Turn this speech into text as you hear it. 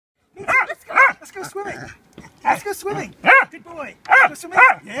Let's go swimming. Let's go swimming. Good boy. Let's go swimming.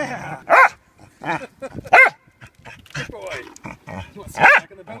 Yeah. Good boy. He wants to get back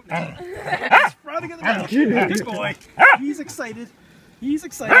in the boat now. He's frowning in the boat. Good boy. He's excited. He's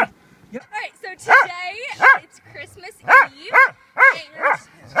excited. Yep. Alright, so today it's Christmas Eve.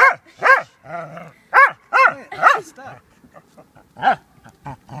 Stop.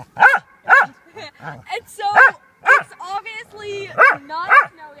 And so it's obviously not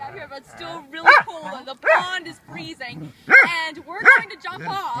snowy out here, but still really cold, and the pond is freezing. And we're going to jump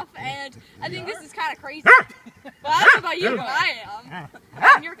off, and I think this is kind of crazy. But I don't know about you, but I am.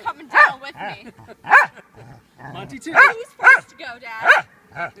 And you're coming down with me. Monty too. Who's first to go, Dad?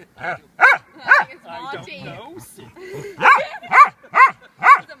 I think it's Monty. I don't know. Is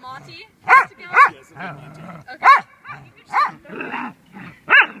it Monty first to go? Yes, it's Monty. Okay.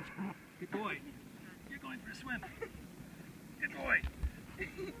 Good boy. You're going for a swim. Good boy.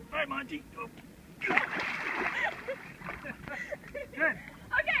 Bye, Monty. Oh. Good.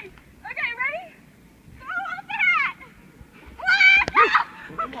 Okay, ready? Go off the hat!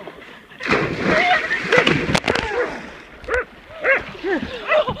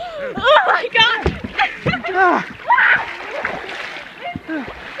 Oh my God!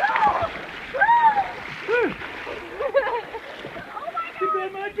 Good boy,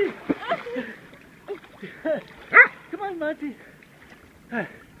 Monty. Come on, Monty.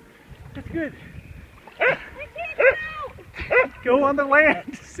 That's good. Go on the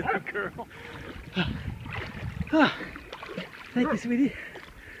land, silly girl. Thank you, sweetie.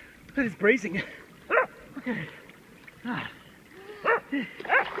 That is bracing. Okay.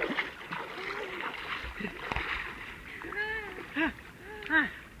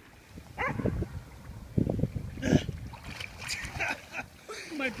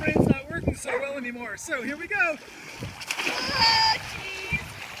 My brain's not working so well anymore, so here we go.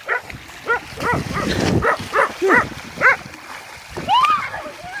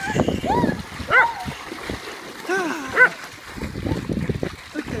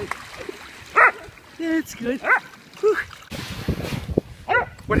 Okay. Yeah, it's good. Whew.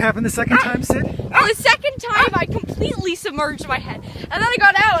 What happened the second time, Sid? Well, the second time I completely submerged my head, and then I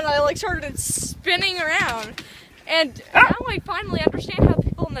got out and I like started spinning around. And now I finally understand how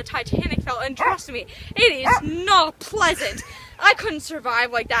people in the Titanic felt, and trust me, it is not pleasant. I couldn't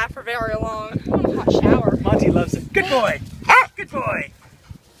survive like that for very long. I want a hot shower. Monty loves it. Good boy. Good boy.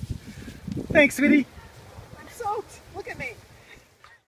 Thanks, sweetie.